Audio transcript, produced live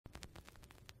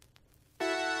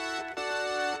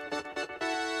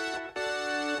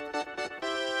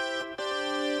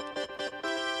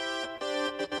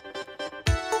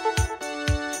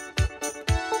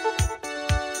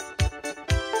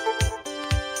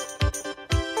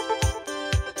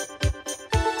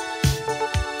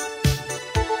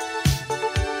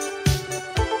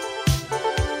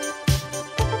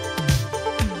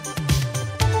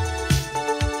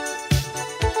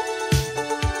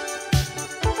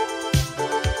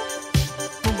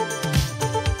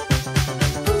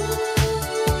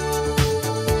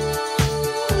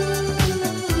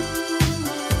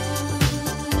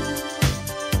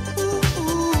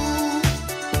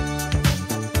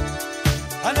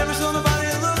never saw nobody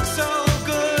look so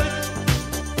good.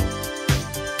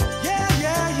 Yeah,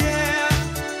 yeah, yeah.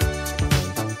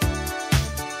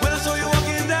 When I saw you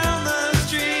walking down the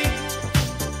street.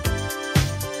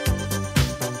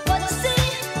 What you see,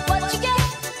 what you get,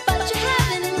 but you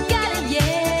haven't got it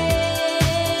yet,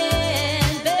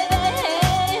 baby.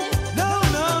 No,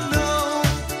 no, no.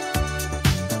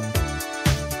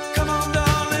 Come on,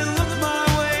 darling, look my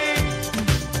way.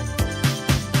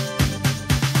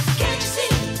 Can't you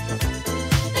see,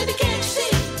 baby, can't you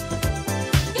see,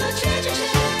 your treasure chest?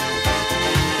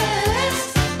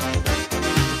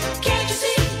 Can't you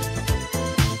see,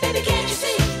 baby, can't you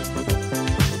see,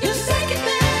 your second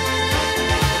best?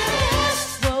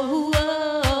 Whoa,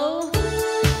 whoa.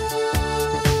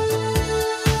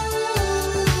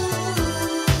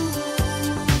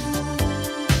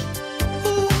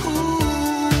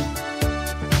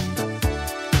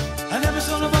 I never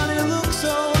saw nobody look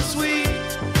so sweet.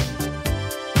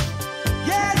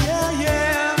 Yeah, yeah,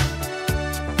 yeah.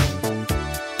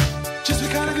 Just the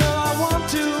kind of girl I want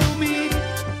to meet.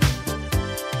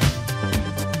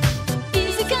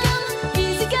 Easy come,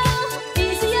 easy go,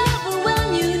 easy over when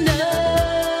you know,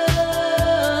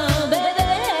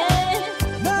 baby.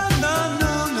 No, no,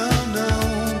 no, no, no.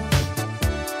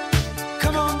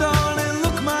 Come on, darling,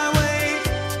 look my way.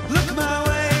 Look my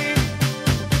way.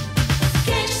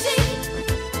 Can't you see,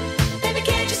 baby,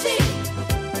 can't you see,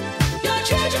 your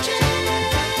treasure chest?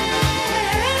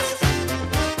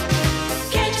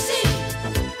 Can't you see,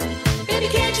 baby,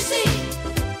 can't you see,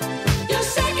 your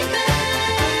second best?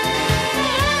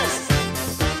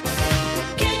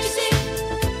 Can't you see,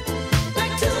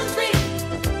 like 2 and 3,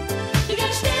 you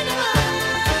gotta stand alone.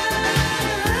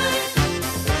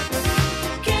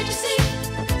 Can't you see,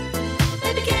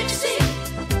 baby, can't you see,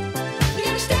 we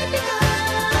gotta stand behind.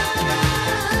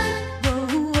 Whoa,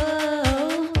 whoa.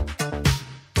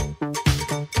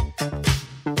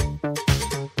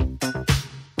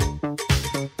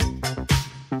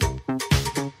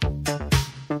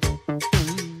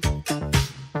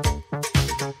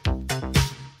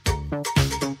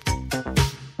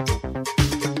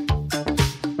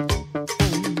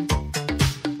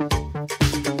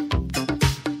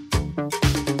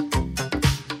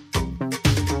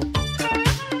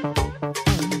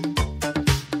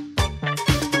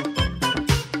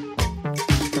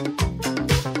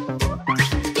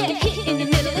 Get hit in the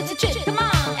middle, it's a trick. Come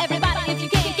on, everybody, if you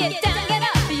can't get down, get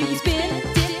up. You can spin,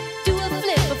 dip, do a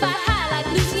flip, or fly high like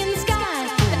Lucy in the sky.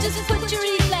 Just put your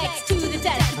reflex to the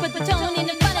test. Put the tone in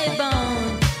the funny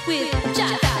bone with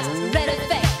shy guys, red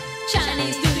effect,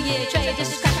 Chinese New Year trade,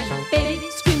 just crashing, baby,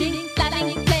 screaming,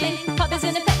 lightning, playing, puppies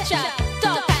in the pet shop,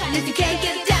 dog pattern. If you can't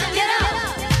get down, get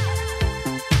up.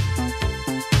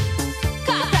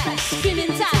 Car crash,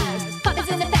 screaming tires, puppies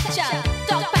in the pet shop,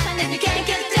 dog pattern. If you can't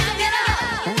get down, get up.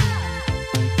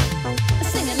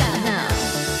 Sing it loud now.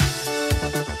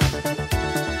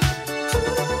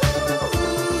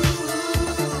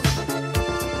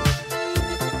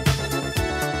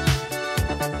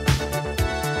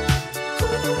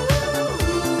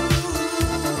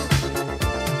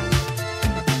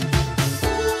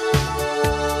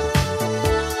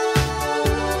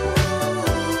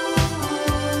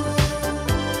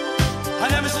 I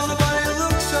never saw nobody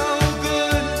look so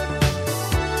good.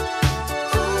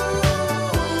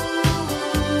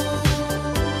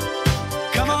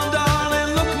 Come on,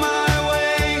 darling, look my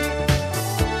way.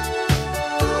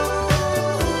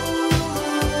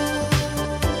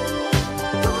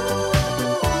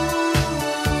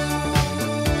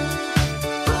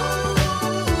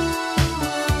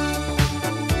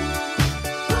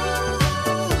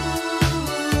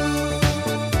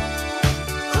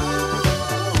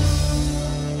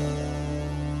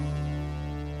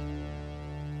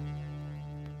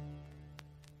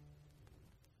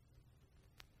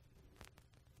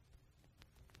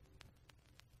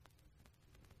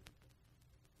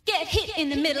 Get hit in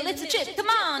the middle, it's a trip. Come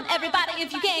on, everybody,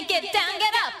 if you can't get down,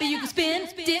 get up. You can spin,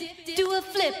 dip, do a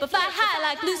flip, or fly high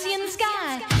like Lucy in the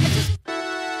sky.